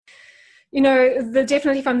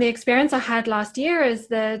Definitely from the experience I had last year is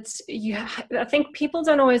that I think people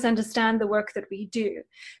don't always understand the work that we do,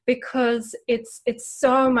 because it's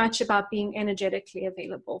so much about being energetically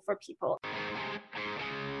available for people.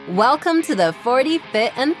 Welcome to the 40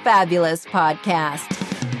 Fit and Fabulous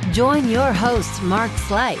podcast. Join your host, Mark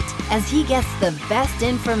Slight, as he gets the best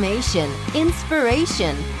information,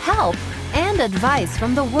 inspiration, help, and advice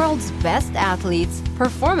from the world's best athletes,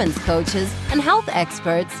 performance coaches, and health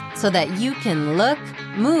experts so that you can look,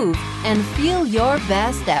 move, and feel your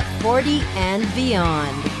best at 40 and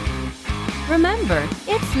beyond. Remember,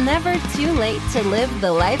 it's never too late to live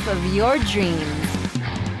the life of your dreams.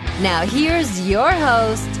 Now here's your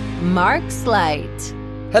host, Mark Slight.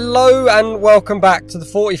 Hello and welcome back to the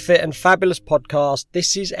 40 Fit and Fabulous podcast.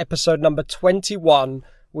 This is episode number 21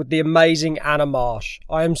 with the amazing Anna Marsh.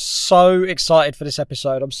 I am so excited for this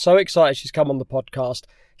episode. I'm so excited she's come on the podcast.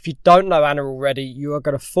 If you don't know Anna already, you are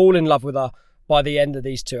going to fall in love with her by the end of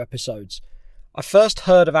these two episodes. I first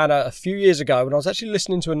heard of Anna a few years ago when I was actually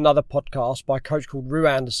listening to another podcast by a coach called Rue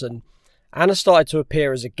Anderson. Anna started to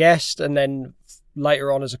appear as a guest and then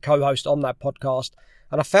later on as a co-host on that podcast.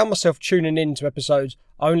 And I found myself tuning in to episodes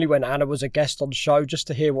only when Anna was a guest on the show just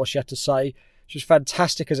to hear what she had to say. She was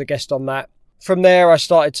fantastic as a guest on that. From there, I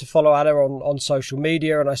started to follow Anna on social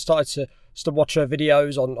media and I started to watch her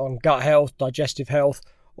videos on gut health, digestive health,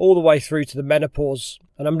 all the way through to the menopause.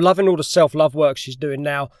 And I'm loving all the self-love work she's doing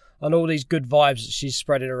now and all these good vibes that she's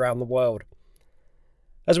spreading around the world.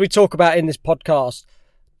 As we talk about in this podcast,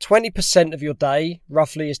 20% of your day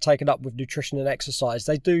roughly is taken up with nutrition and exercise.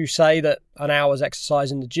 They do say that an hour's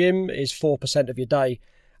exercise in the gym is 4% of your day.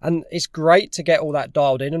 And it's great to get all that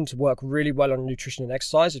dialed in and to work really well on nutrition and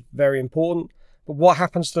exercise. It's very important. But what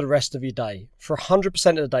happens to the rest of your day? For 100%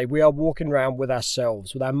 of the day, we are walking around with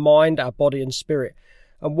ourselves, with our mind, our body and spirit.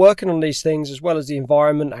 And working on these things, as well as the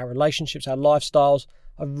environment, our relationships, our lifestyles,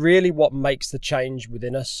 are really what makes the change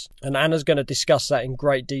within us. And Anna's going to discuss that in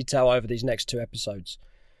great detail over these next two episodes.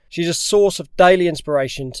 She's a source of daily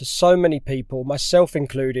inspiration to so many people, myself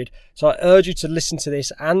included. So I urge you to listen to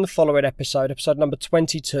this and the following episode number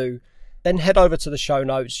 22. Then head over to the show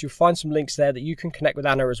notes. You'll find some links there that you can connect with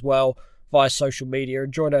Anna as well via social media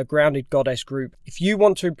and join her Grounded Goddess group. If you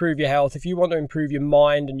want to improve your health, if you want to improve your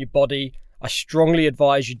mind and your body, I strongly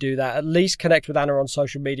advise you do that. At least connect with Anna on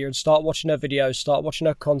social media and start watching her videos, start watching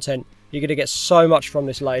her content. You're going to get so much from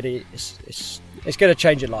this lady. It's going to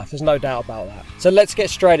change your life. There's no doubt about that. So let's get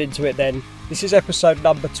straight into it then. This is episode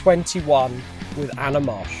number 21 with Anna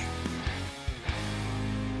Marsh.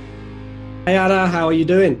 Hey Anna, how are you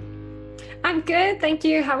doing? I'm good, thank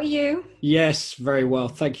you. How are you? Yes, very well,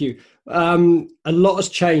 thank you. A lot has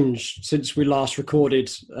changed since we last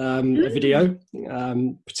recorded a video,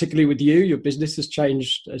 particularly with you. Your business has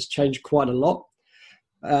changed quite a lot.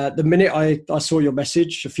 The minute I saw your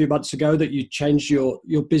message a few months ago that you changed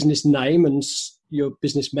your business name and your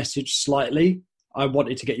business message slightly, I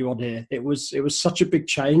wanted to get you on here. It was such a big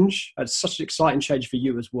change. It's such an exciting change for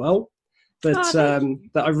you as well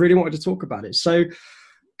that I really wanted to talk about it. So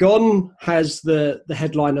Gone has the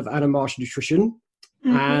headline of Anna Marsh Nutrition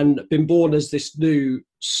and been born as this new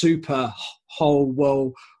super whole,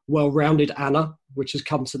 well-rounded Anna, which has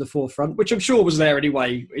come to the forefront, which I'm sure was there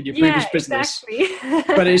anyway in your previous business.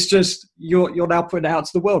 Exactly. But it's just you're now putting it out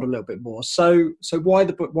to the world a little bit more. So why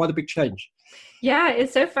the big change? Yeah,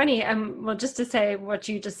 it's so funny. Well, just to say what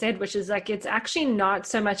you just said, which is like, it's actually not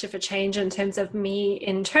so much of a change in terms of me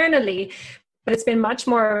internally, but it's been much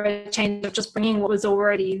more a change of just bringing what was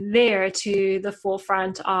already there to the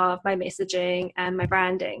forefront of my messaging and my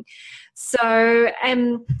branding. So,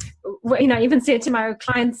 even said to my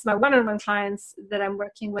clients, my one-on-one clients that I'm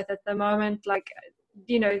working with at the moment, like,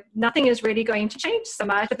 nothing is really going to change so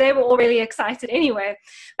much, but they were all really excited anyway.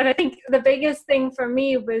 But I think the biggest thing for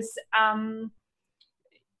me was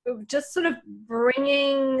just sort of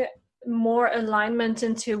bringing more alignment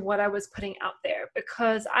into what I was putting out there,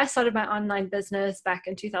 because I started my online business back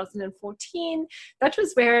in 2014. That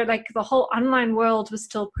was where like the whole online world was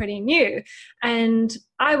still pretty new. And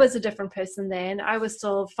I was a different person then. I was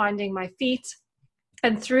still finding my feet.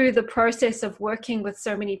 And through the process of working with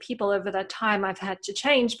so many people over that time, I've had to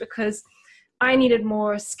change because I needed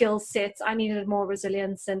more skill sets. I needed more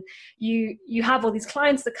resilience. And you have all these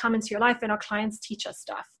clients that come into your life, and our clients teach us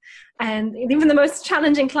stuff. And even the most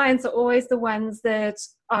challenging clients are always the ones that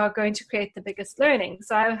are going to create the biggest learning.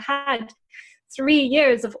 So I've had 3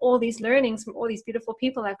 years of all these learnings from all these beautiful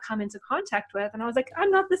people I've come into contact with. And I was like,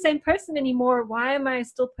 I'm not the same person anymore. Why am I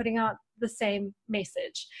still putting out the same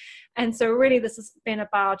message? And so really this has been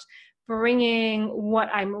about bringing what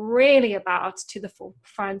I'm really about to the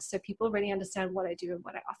forefront so people really understand what I do and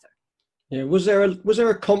what I offer. Yeah. Was there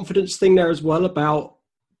a confidence thing there as well about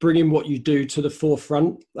bringing what you do to the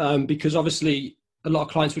forefront? Because obviously a lot of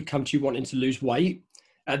clients would come to you wanting to lose weight,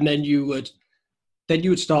 and then you would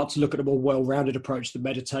start to look at a more well-rounded approach, the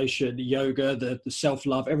meditation, the yoga, the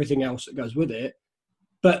self-love, everything else that goes with it.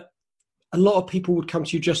 But a lot of people would come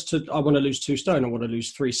to you just to, I want to lose 2 stone, I want to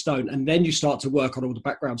lose 3 stone. And then you start to work on all the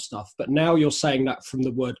background stuff. But now you're saying that from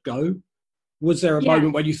the word go. Was there a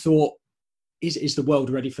moment when you thought, is the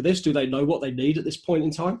world ready for this? Do they know what they need at this point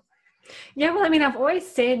in time? Yeah, well, I mean, I've always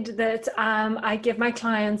said that I give my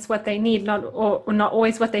clients what they need, not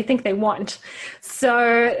always what they think they want.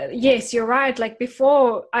 So yes, you're right. Like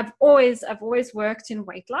before, I've always worked in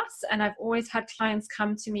weight loss, and I've always had clients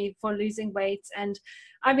come to me for losing weight. And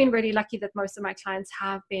I've been really lucky that most of my clients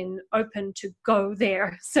have been open to go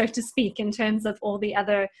there, so to speak, in terms of all the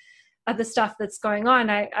other stuff that's going on.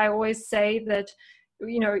 I always say that,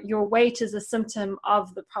 you know, your weight is a symptom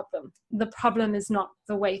of the problem. The problem is not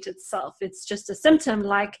the weight itself. It's just a symptom,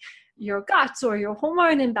 like your gut or your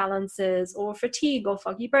hormone imbalances or fatigue or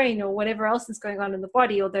foggy brain or whatever else is going on in the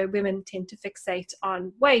body, although women tend to fixate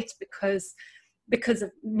on weight because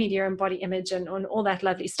of media and body image and on all that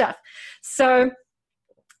lovely stuff. So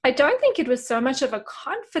I don't think it was so much of a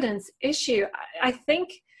confidence issue. I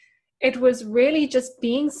think it was really just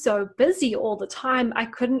being so busy all the time. I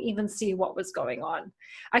couldn't even see what was going on.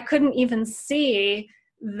 I couldn't even see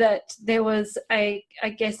that there was a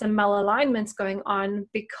malalignment going on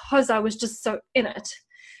because I was just so in it.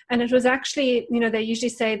 And it was actually, you know, they usually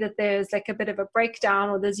say that there's like a bit of a breakdown,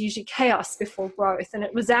 or there's usually chaos before growth. And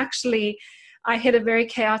it was actually, I hit a very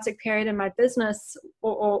chaotic period in my business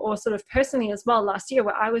or sort of personally as well last year,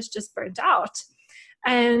 where I was just burnt out.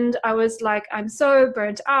 And I was like, I'm so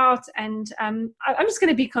burnt out, and I'm just going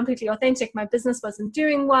to be completely authentic. My business wasn't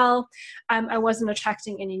doing well. I wasn't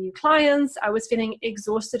attracting any new clients. I was feeling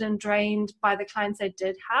exhausted and drained by the clients I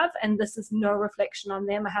did have. And this is no reflection on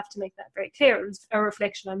them. I have to make that very clear. It was a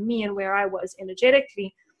reflection on me and where I was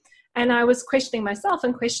energetically. And I was questioning myself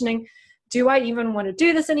and questioning, do I even want to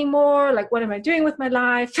do this anymore? Like, what am I doing with my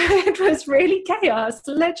life? It was really chaos,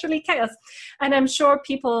 literally chaos. And I'm sure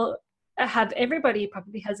everybody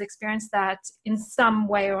probably has experienced that in some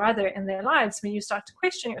way or other in their lives when you start to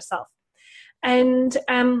question yourself. And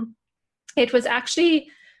it was actually,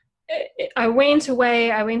 I went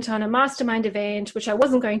on a mastermind event, which I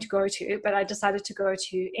wasn't going to go to, but I decided to go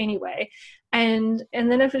to anyway. And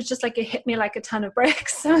then it was just like, it hit me like a ton of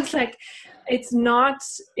bricks. So it's like, it's not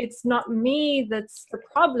me that's the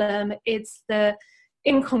problem. It's the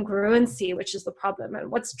incongruency, which is the problem.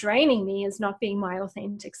 And what's draining me is not being my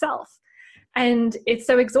authentic self. And it's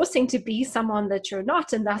so exhausting to be someone that you're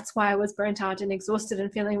not. And that's why I was burnt out and exhausted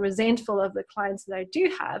and feeling resentful of the clients that I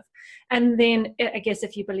do have. And then I guess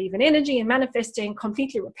if you believe in energy and manifesting,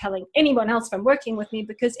 completely repelling anyone else from working with me,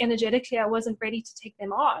 because energetically I wasn't ready to take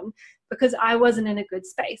them on because I wasn't in a good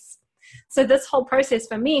space. So this whole process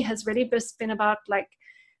for me has really just been about like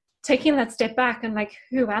taking that step back and like,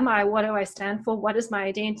 who am I? What do I stand for? What is my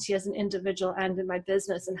identity as an individual and in my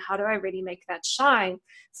business? And how do I really make that shine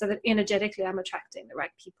so that energetically I'm attracting the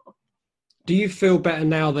right people? Do you feel better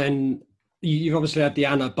now then? You've obviously had the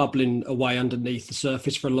Anna bubbling away underneath the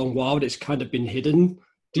surface for a long while, but it's kind of been hidden.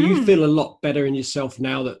 Do you feel a lot better in yourself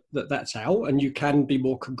now that's out, and you can be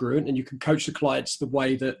more congruent and you can coach the clients the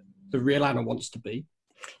way that the real Anna wants to be?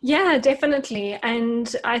 Yeah, definitely.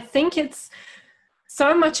 And I think it's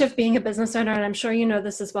so much of being a business owner, and I'm sure you know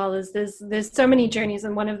this as well, is there's so many journeys,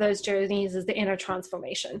 and one of those journeys is the inner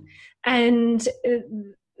transformation. And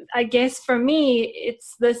I guess for me,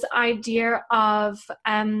 it's this idea of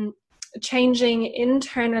changing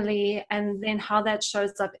internally and then how that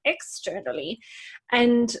shows up externally.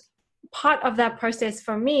 And part of that process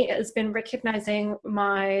for me has been recognizing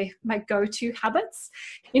my go-to habits,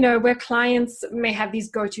 you know, where clients may have these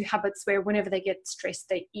go-to habits where whenever they get stressed,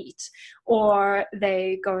 they eat, or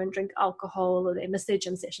they go and drink alcohol, or they miss their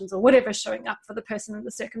gym sessions, or whatever's showing up for the person in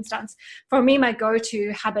the circumstance. For me, my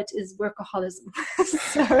go-to habit is workaholism.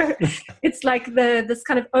 So it's like this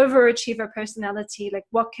kind of overachiever personality, like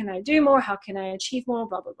what can I do more? How can I achieve more?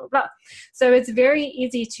 Blah, blah, blah, blah. So it's very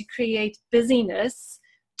easy to create busyness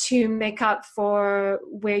to make up for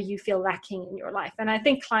where you feel lacking in your life. And I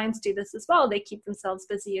think clients do this as well. They keep themselves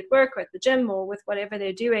busy at work or at the gym or with whatever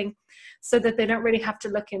they're doing so that they don't really have to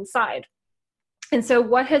look inside. And so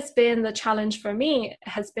what has been the challenge for me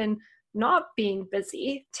has been not being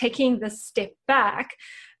busy, taking this step back.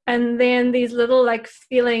 And then these little like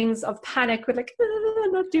feelings of panic with like,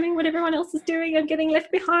 I'm not doing what everyone else is doing. I'm getting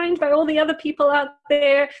left behind by all the other people out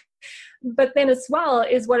there. But then as well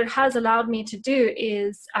is what it has allowed me to do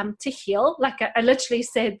is to heal. Like I literally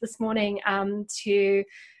said this morning to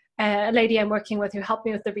a lady I'm working with who helped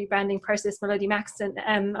me with the rebranding process, Melody Maxton,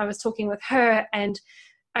 I was talking with her and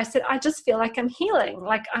I said, I just feel like I'm healing.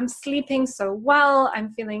 Like I'm sleeping so well.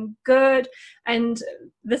 I'm feeling good. And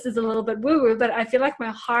this is a little bit woo-woo, but I feel like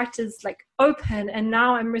my heart is like open. And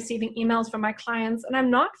now I'm receiving emails from my clients and I'm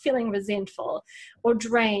not feeling resentful or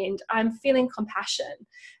drained. I'm feeling compassion.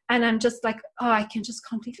 And I'm just like, oh, I can just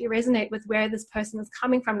completely resonate with where this person is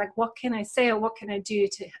coming from. Like, what can I say or what can I do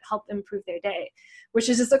to help improve their day? Which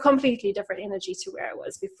is just a completely different energy to where I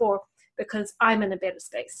was before because I'm in a better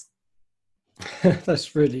space.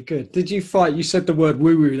 That's really good. Did you find, you said the word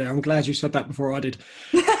woo-woo there. I'm glad you said that before I did.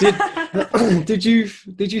 Did you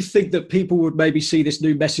think that people would maybe see this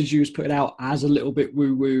new message you was putting out as a little bit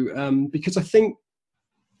woo-woo? Because I think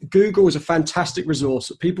Google is a fantastic resource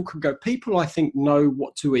that people can go. People, I think, know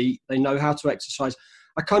what to eat. They know how to exercise.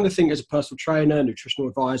 I kind of think as a personal trainer, nutritional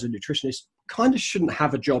advisor, nutritionist, kind of shouldn't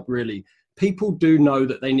have a job really. People do know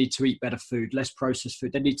that they need to eat better food, less processed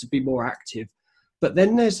food. They need to be more active. But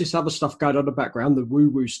then there's this other stuff going on in the background, the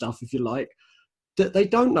woo-woo stuff, if you like, that they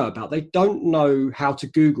don't know about. They don't know how to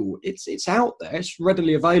Google. It's out there. It's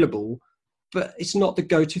readily available, but it's not the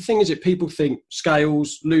go-to thing, is it? People think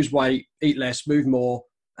scales, lose weight, eat less, move more,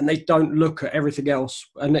 and they don't look at everything else.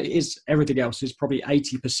 And everything else is probably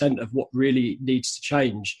 80% of what really needs to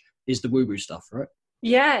change is the woo-woo stuff, right?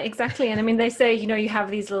 Yeah, exactly. And I mean, they say, you have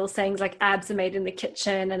these little sayings like abs are made in the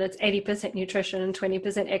kitchen and it's 80% nutrition and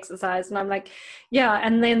 20% exercise. And I'm like, yeah.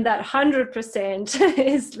 And then that 100%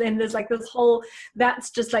 is then there's like this whole, that's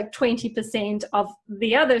just like 20% of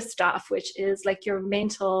the other stuff, which is like your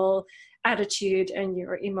mental attitude and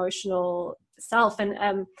your emotional self.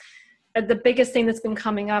 And the biggest thing that's been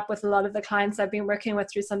coming up with a lot of the clients I've been working with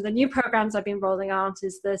through some of the new programs I've been rolling out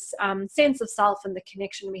is this sense of self and the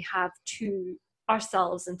connection we have to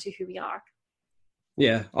ourselves and to who we are.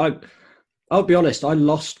 Yeah, I'll be honest, I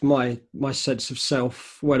lost my sense of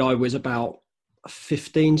self when I was about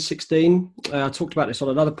 15, 16. I talked about this on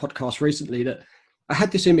another podcast recently, that I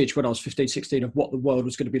had this image when I was 15, 16 of what the world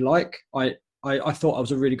was going to be like. I thought I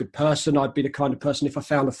was a really good person. I'd be the kind of person, if I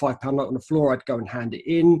found a £5 note on the floor, I'd go and hand it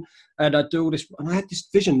in, and I'd do all this. And I had this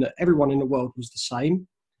vision that everyone in the world was the same.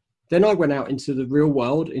 Then I went out into the real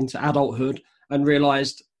world, into adulthood, and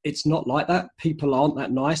realized it's not like that. People aren't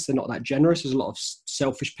that nice. They're not that generous. There's a lot of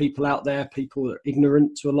selfish people out there. People are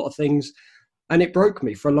ignorant to a lot of things. And it broke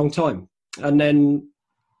me for a long time. And then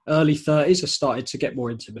early 30s, I started to get more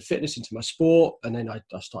into my fitness, into my sport. And then I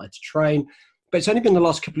started to train. But it's only been the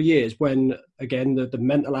last couple of years when, again, the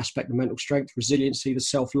mental aspect, the mental strength, resiliency, the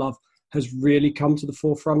self-love has really come to the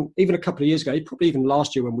forefront. Even a couple of years ago, probably even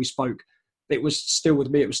last year when we spoke, it was still with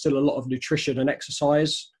me. It was still a lot of nutrition and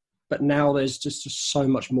exercise. But now there's just so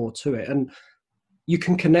much more to it. And you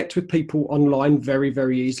can connect with people online very,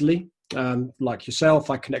 very easily. Like yourself,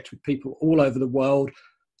 I connect with people all over the world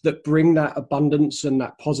that bring that abundance and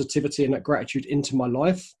that positivity and that gratitude into my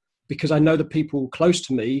life, because I know the people close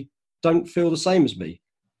to me don't feel the same as me.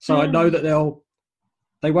 So I know that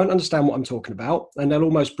they won't understand what I'm talking about, and they'll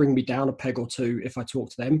almost bring me down a peg or two if I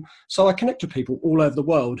talk to them. So I connect with people all over the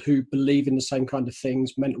world who believe in the same kind of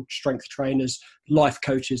things, mental strength trainers, life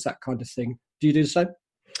coaches, that kind of thing. Do you do the same?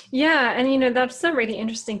 Yeah. And, that's a really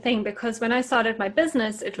interesting thing, because when I started my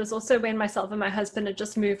business, it was also when myself and my husband had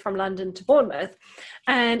just moved from London to Bournemouth.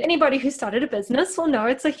 And anybody who started a business will know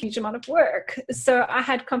it's a huge amount of work. So I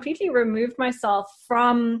had completely removed myself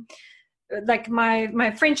from like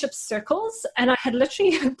my friendship circles, and I had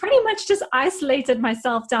literally pretty much just isolated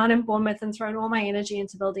myself down in Bournemouth and thrown all my energy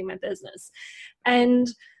into building my business. And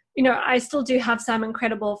I still do have some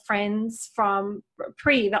incredible friends from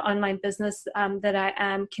the online business that I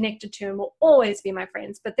am connected to and will always be my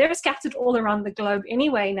friends, but they're scattered all around the globe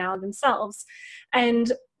anyway now themselves. And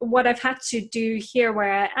what I've had to do here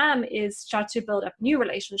where I am is start to build up new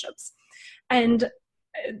relationships. And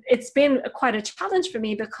it's been quite a challenge for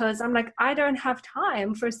me, because I'm like, I don't have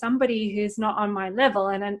time for somebody who's not on my level.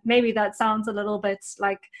 And maybe that sounds a little bit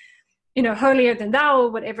like, holier than thou,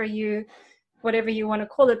 whatever you want to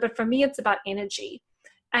call it. But for me, it's about energy.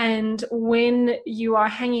 And when you are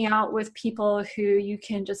hanging out with people who you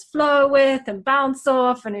can just flow with and bounce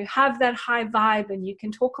off, and who have that high vibe, and you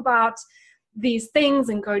can talk about these things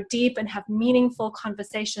and go deep and have meaningful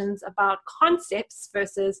conversations about concepts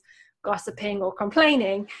versus gossiping or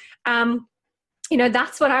complaining,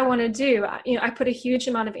 that's what I want to do. I put a huge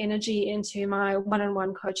amount of energy into my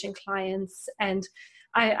one-on-one coaching clients, and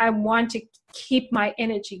I want to keep my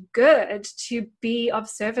energy good to be of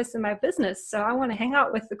service in my business. So I want to hang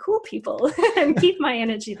out with the cool people and keep my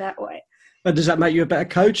energy that way. But does that make you a better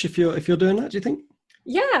coach if you're doing that, do you think?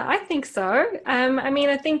 Yeah, I think so.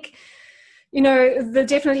 I think,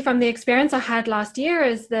 definitely from the experience I had last year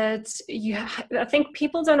is that I think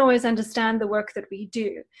people don't always understand the work that we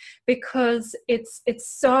do, because it's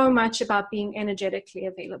so much about being energetically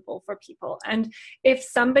available for people. And if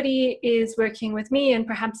somebody is working with me and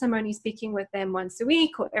perhaps I'm only speaking with them once a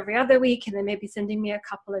week or every other week, and they may be sending me a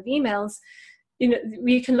couple of emails,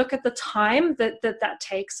 we can look at the time that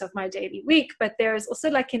takes of my daily week, but there is also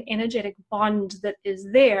like an energetic bond that is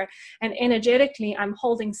there. And energetically, I'm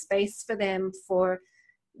holding space for them for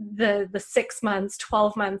the 6 months,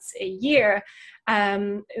 12 months, a year,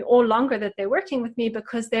 or longer that they're working with me,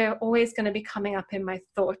 because they're always going to be coming up in my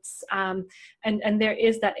thoughts. And there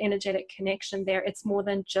is that energetic connection there. It's more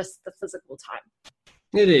than just the physical time.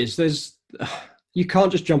 It is. You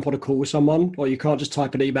can't just jump on a call with someone, or you can't just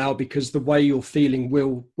type an email, because the way you're feeling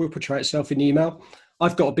will portray itself in the email.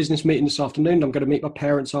 I've got a business meeting this afternoon. I'm going to meet my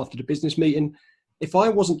parents after the business meeting. If I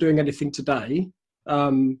wasn't doing anything today,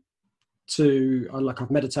 I've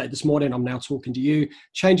meditated this morning, I'm now talking to you,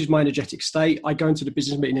 changes my energetic state. I go into the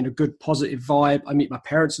business meeting in a good, positive vibe. I meet my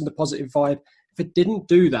parents in the positive vibe. If it didn't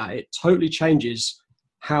do that, it totally changes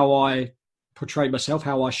how I portray myself,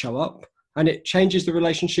 how I show up. And it changes the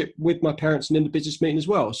relationship with my parents and in the business meeting as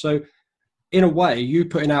well. So in a way, you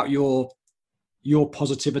putting out your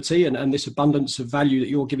positivity and this abundance of value that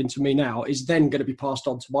you're giving to me now is then going to be passed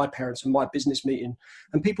on to my parents and my business meeting.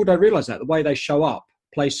 And people don't realize that the way they show up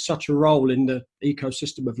plays such a role in the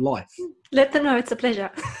ecosystem of life. Let them know it's a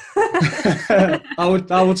pleasure. I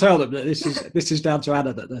will tell them that this is down to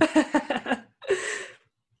Anna.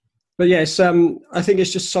 But yes, I think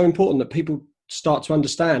it's just so important that people start to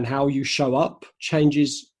understand how you show up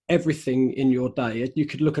changes everything in your day. You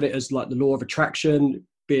could look at it as like the law of attraction,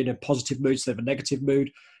 being in a positive mood instead of a negative mood.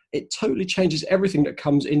 It totally changes everything that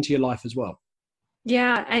comes into your life as well.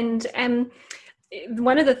 Yeah. And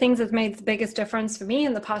one of the things that's made the biggest difference for me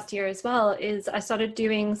in the past year as well is I started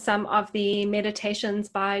doing some of the meditations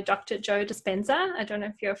by Dr. Joe Dispenza. I don't know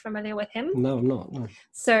if you're familiar with him. No, I'm not. No.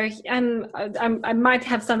 So I might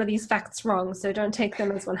have some of these facts wrong, so don't take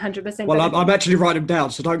them as 100%. Well, I'm actually writing them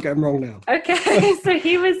down, so don't get them wrong now. Okay. So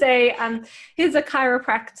he was he's a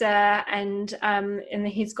chiropractor, and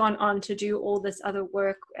he's gone on to do all this other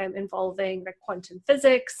work involving like quantum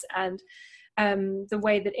physics and the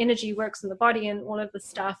way that energy works in the body and all of the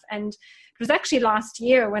stuff. And it was actually last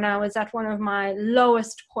year when I was at one of my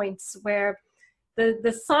lowest points, where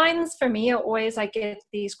the signs for me are always I get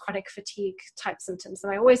these chronic fatigue type symptoms.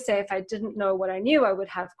 And I always say if I didn't know what I knew, I would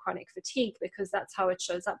have chronic fatigue, because that's how it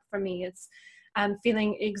shows up for me. It's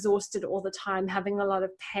feeling exhausted all the time, having a lot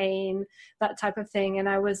of pain, that type of thing. And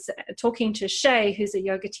I was talking to Shay, who's a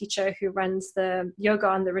yoga teacher who runs the yoga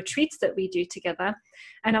on the retreats that we do together.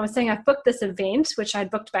 And I was saying, I've booked this event, which I'd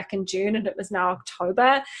booked back in June, and it was now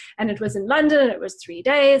October, and it was in London, and it was 3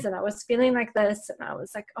 days, and I was feeling like this. And I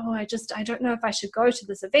was like, oh, I don't know if I should go to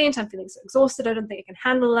this event. I'm feeling so exhausted. I don't think I can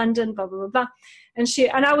handle London, blah, blah, blah, blah.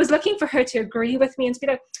 And I was looking for her to agree with me and to be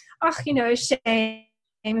like, oh, Shay,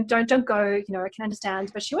 don't go, I can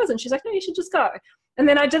understand. But she wasn't. She's like, no, you should just go. And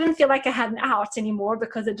then I didn't feel like I had an out anymore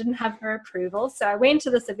because it didn't have her approval. So I went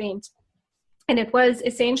to this event, and it was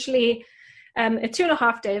essentially a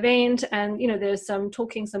 2.5-day event. And, there's some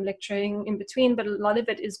talking, some lecturing in between, but a lot of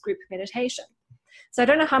it is group meditation. So I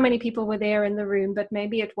don't know how many people were there in the room, but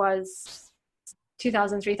maybe it was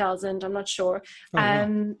 2,000, 3,000, I'm not sure. Oh,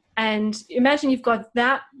 wow. And imagine you've got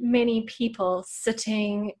that many people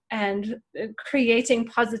sitting and creating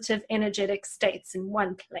positive energetic states in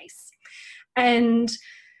one place. And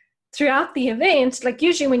throughout the event, like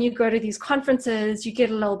usually when you go to these conferences, you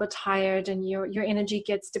get a little bit tired and your energy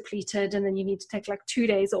gets depleted, and then you need to take like 2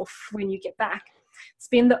 days off when you get back. It's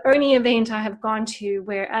been the only event I have gone to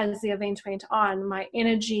where, as the event went on, my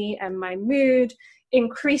energy and my mood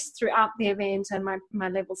increased throughout the event, and my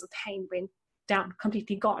levels of pain went down,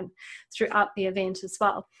 completely gone throughout the event as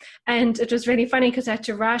well. And it was really funny because I had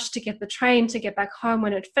to rush to get the train to get back home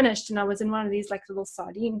when it finished, and I was in one of these like little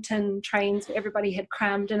sardine tin trains where everybody had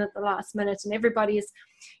crammed in at the last minute, and everybody is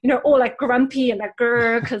all like grumpy and like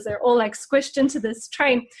grr because they're all like squished into this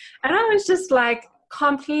train. And I was just like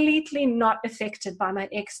completely not affected by my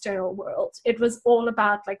external world. It was all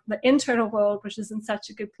about like the internal world, which is in such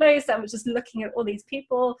a good place. I was just looking at all these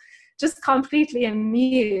people, just completely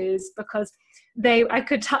amused, because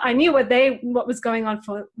I knew what was going on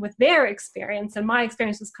with their experience, and my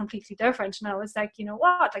experience was completely different. And I was like, you know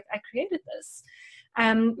what, like I created this,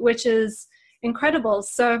 which is incredible.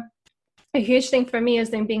 So a huge thing for me has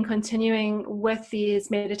then been continuing with these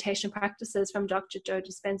meditation practices from Dr. Joe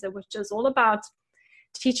Dispenza, which is all about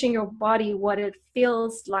teaching your body what it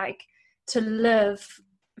feels like to live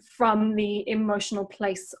from the emotional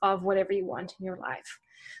place of whatever you want in your life.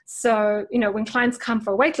 So, you know, when clients come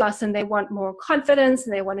for weight loss and they want more confidence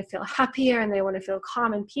and they want to feel happier and they want to feel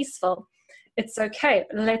calm and peaceful, it's okay.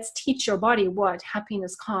 Let's teach your body what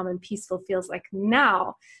happiness, calm, and peaceful feels like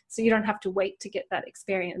now, so you don't have to wait to get that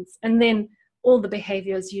experience. And then all the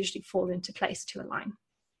behaviors usually fall into place to align.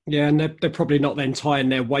 Yeah, and they're probably not then tying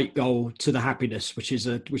their weight goal to the happiness, which is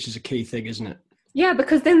a key thing, isn't it? Yeah,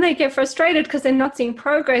 because then they get frustrated because they're not seeing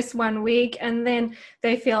progress one week, and then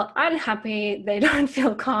they feel unhappy, they don't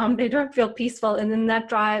feel calm, they don't feel peaceful, and then that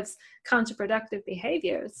drives counterproductive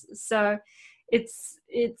behaviors. So it's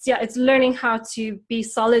learning how to be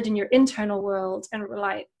solid in your internal world and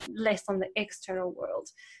rely less on the external world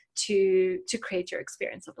to create your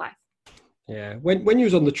experience of life. Yeah. When you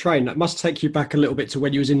was on the train, that must take you back a little bit to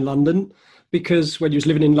when you was in London, because when you was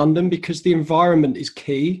living in London, because the environment is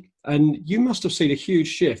key, and you must have seen a huge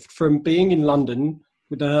shift from being in London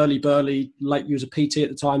with the early burly, late, you was a PT at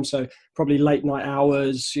the time, so probably late night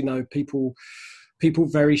hours, you know, people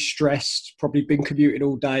very stressed, probably been commuting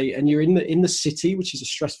all day, and you're in the city, which is a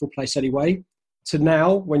stressful place anyway, to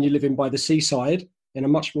now when you're living by the seaside in a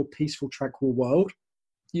much more peaceful, tranquil world.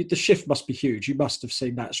 The shift must be huge. You must have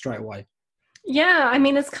seen that straight away. Yeah, I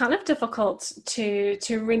mean, it's kind of difficult to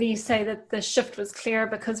really say that the shift was clear,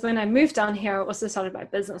 because when I moved down here, I also started my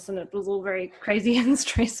business and it was all very crazy and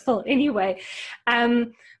stressful anyway.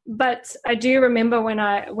 But I do remember when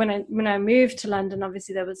I moved to London,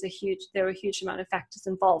 obviously there were a huge amount of factors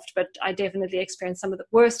involved, but I definitely experienced some of the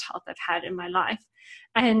worst health I've had in my life.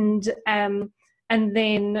 And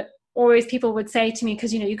then always people would say to me,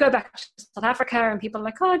 because, you know, you go back to South Africa and people are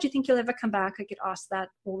like, oh, do you think you'll ever come back? I get asked that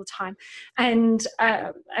all the time. And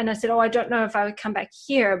I said, oh, I don't know if I would come back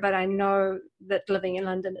here, but I know that living in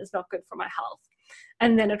London is not good for my health.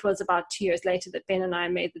 And then it was about 2 years later that Ben and I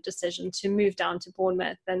made the decision to move down to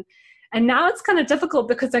Bournemouth. And now it's kind of difficult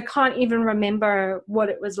because I can't even remember what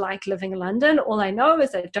it was like living in London. All I know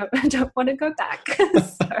is I don't want to go back.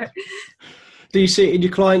 So. Do you see it in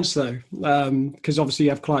your clients though? Because obviously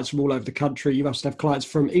you have clients from all over the country. You must have clients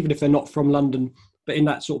from, even if they're not from London, but in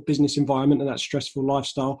that sort of business environment and that stressful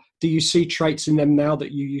lifestyle. Do you see traits in them now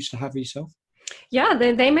that you used to have yourself? Yeah,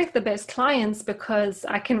 they make the best clients because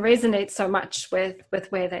I can resonate so much with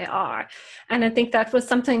where they are. And I think that was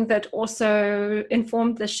something that also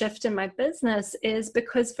informed the shift in my business, is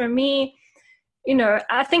because for me, you know,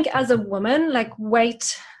 I think as a woman, like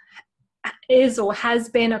weight is or has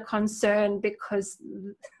been a concern, because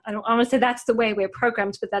I don't want to say that's the way we're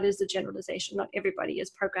programmed, but that is a generalization. Not everybody is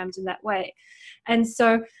programmed in that way. And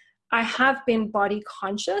so I have been body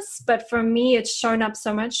conscious, but for me, it's shown up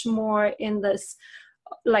so much more in this,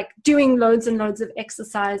 like doing loads and loads of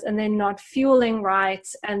exercise and then not fueling right,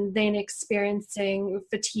 and then experiencing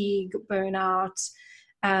fatigue, burnout,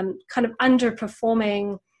 kind of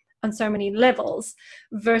underperforming on so many levels,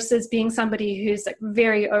 versus being somebody who's like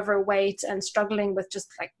very overweight and struggling with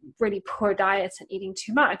just like really poor diets and eating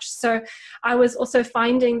too much. So I was also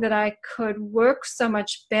finding that I could work so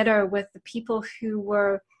much better with the people who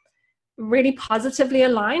were really positively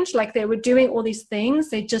aligned, like they were doing all these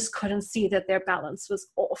things, they just couldn't see that their balance was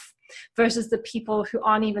off, versus the people who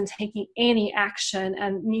aren't even taking any action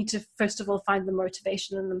and need to first of all find the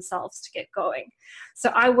motivation in themselves to get going.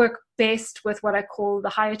 So I work best with what I call the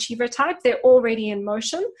high achiever type. They're already in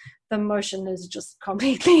motion. The motion is just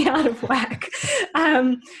completely out of whack.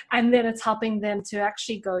 And then it's helping them to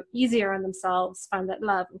actually go easier on themselves, find that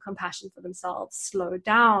love and compassion for themselves, slow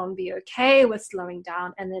down, be okay with slowing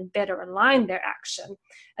down, and then better align their action,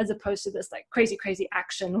 as opposed to this like crazy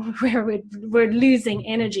action where we're losing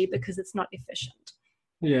energy because it's not efficient.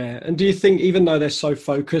 Yeah. And do you think, even though they're so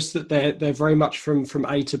focused, that they're very much from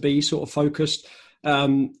A to B sort of focused,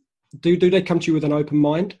 do they come to you with an open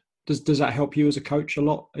mind? Does that help you as a coach a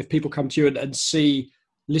lot? If people come to you and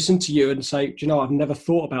listen to you and say, do you know, I've never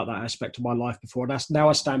thought about that aspect of my life before, and now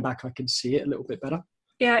I stand back, I can see it a little bit better.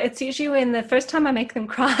 Yeah, it's usually when the first time I make them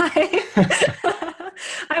cry.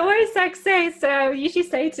 I always say, so I usually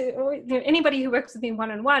say to anybody who works with me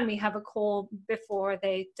one-on-one, we have a call before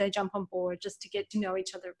they jump on board just to get to know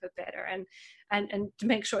each other a bit better and to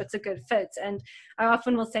make sure it's a good fit. And I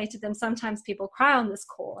often will say to them, sometimes people cry on this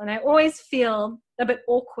call. And I always feel a bit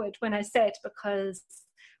awkward when I say it because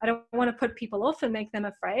I don't want to put people off and make them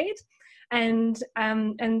afraid. And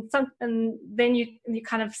then you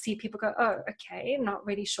kind of see people go, oh, okay, not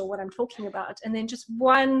really sure what I'm talking about. And then just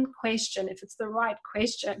one question, if it's the right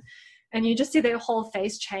question, and you just see their whole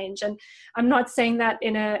face change. And I'm not saying that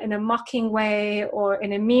in a mocking way or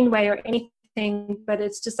in a mean way or anything, but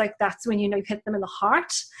it's just like, that's when you hit them in the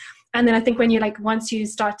heart. And then I think when once you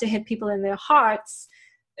start to hit people in their hearts,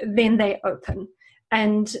 then they open.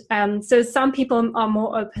 And so some people are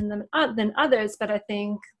more open than others, but I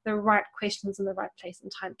think the right questions in the right place and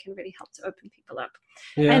time can really help to open people up.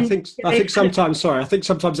 Yeah, and I think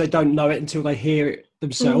sometimes they don't know it until they hear it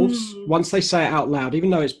themselves. Once they say it out loud, even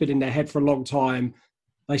though it's been in their head for a long time,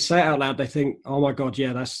 they say it out loud, they think, oh my God,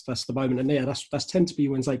 yeah, that's the moment. And yeah, that's tend to be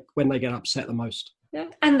when they get upset the most. Yeah,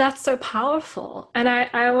 and that's so powerful. And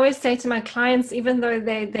I always say to my clients, even though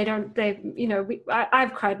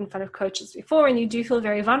I've cried in front of coaches before, and you do feel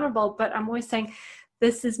very vulnerable, but I'm always saying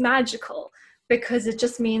this is magical because it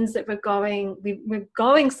just means that we're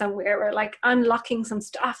going somewhere. We're like unlocking some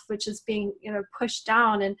stuff which is being pushed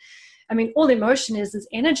down. And I mean, all emotion is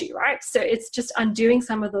energy, right? So it's just undoing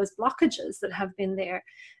some of those blockages that have been there.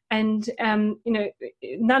 And,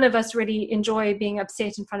 none of us really enjoy being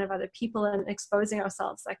upset in front of other people and exposing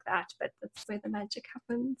ourselves like that. But that's where the magic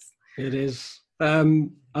happens. It is.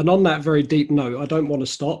 And on that very deep note, I don't want to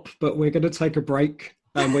stop, but we're going to take a break.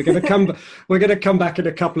 And we're going to come. We're going to come back in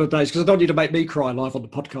a couple of days because I don't need to make me cry live on the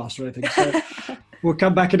podcast or anything. So we'll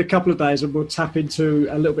come back in a couple of days and we'll tap into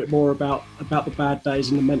a little bit more about the bad days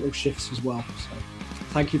and the mental shifts as well. So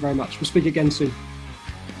thank you very much. We'll speak again soon.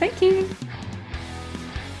 Thank you.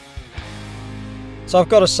 So I've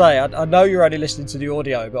got to say, I know you're only listening to the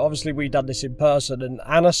audio, but obviously we done this in person, and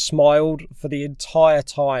Anna smiled for the entire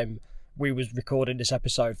time we was recording this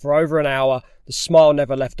episode. For over an hour, the smile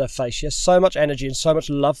never left her face. She has so much energy and so much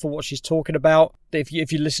love for what she's talking about. If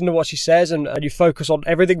you listen to what she says and you focus on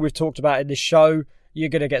everything we've talked about in this show, you're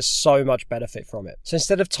going to get so much benefit from it. So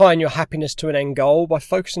instead of tying your happiness to an end goal, by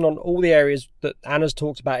focusing on all the areas that Anna's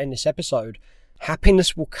talked about in this episode,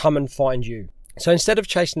 happiness will come and find you. So instead of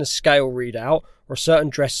chasing a scale readout or a certain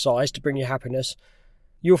dress size to bring you happiness,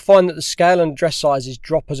 you'll find that the scale and dress sizes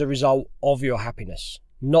drop as a result of your happiness,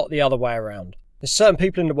 not the other way around. There's certain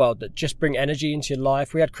people in the world that just bring energy into your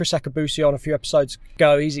life. We had Chris Akabusi on a few episodes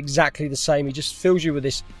ago. He's exactly the same. He just fills you with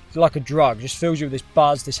this, like a drug, just fills you with this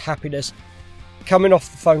buzz, this happiness. Coming off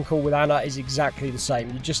the phone call with Anna is exactly the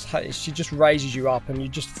same. She just raises you up and you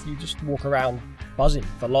just walk around buzzing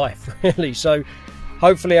for life, really. So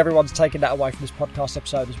hopefully everyone's taken that away from this podcast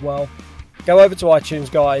episode as well. Go over to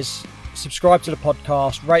iTunes, guys. Subscribe to the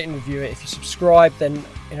podcast. Rate and review it. If you subscribe, then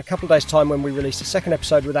in a couple of days' time when we release the second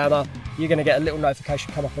episode with Anna, you're going to get a little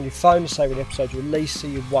notification come up on your phone to say when the episode's released, so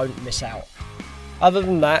you won't miss out. Other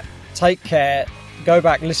than that, take care. Go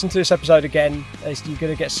back, listen to this episode again. You're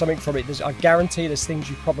going to get something from it. I guarantee there's things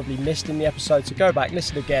you probably missed in the episode, so go back,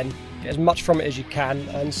 listen again, get as much from it as you can,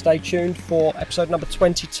 and stay tuned for episode number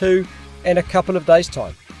 22 in a couple of days'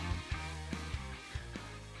 time.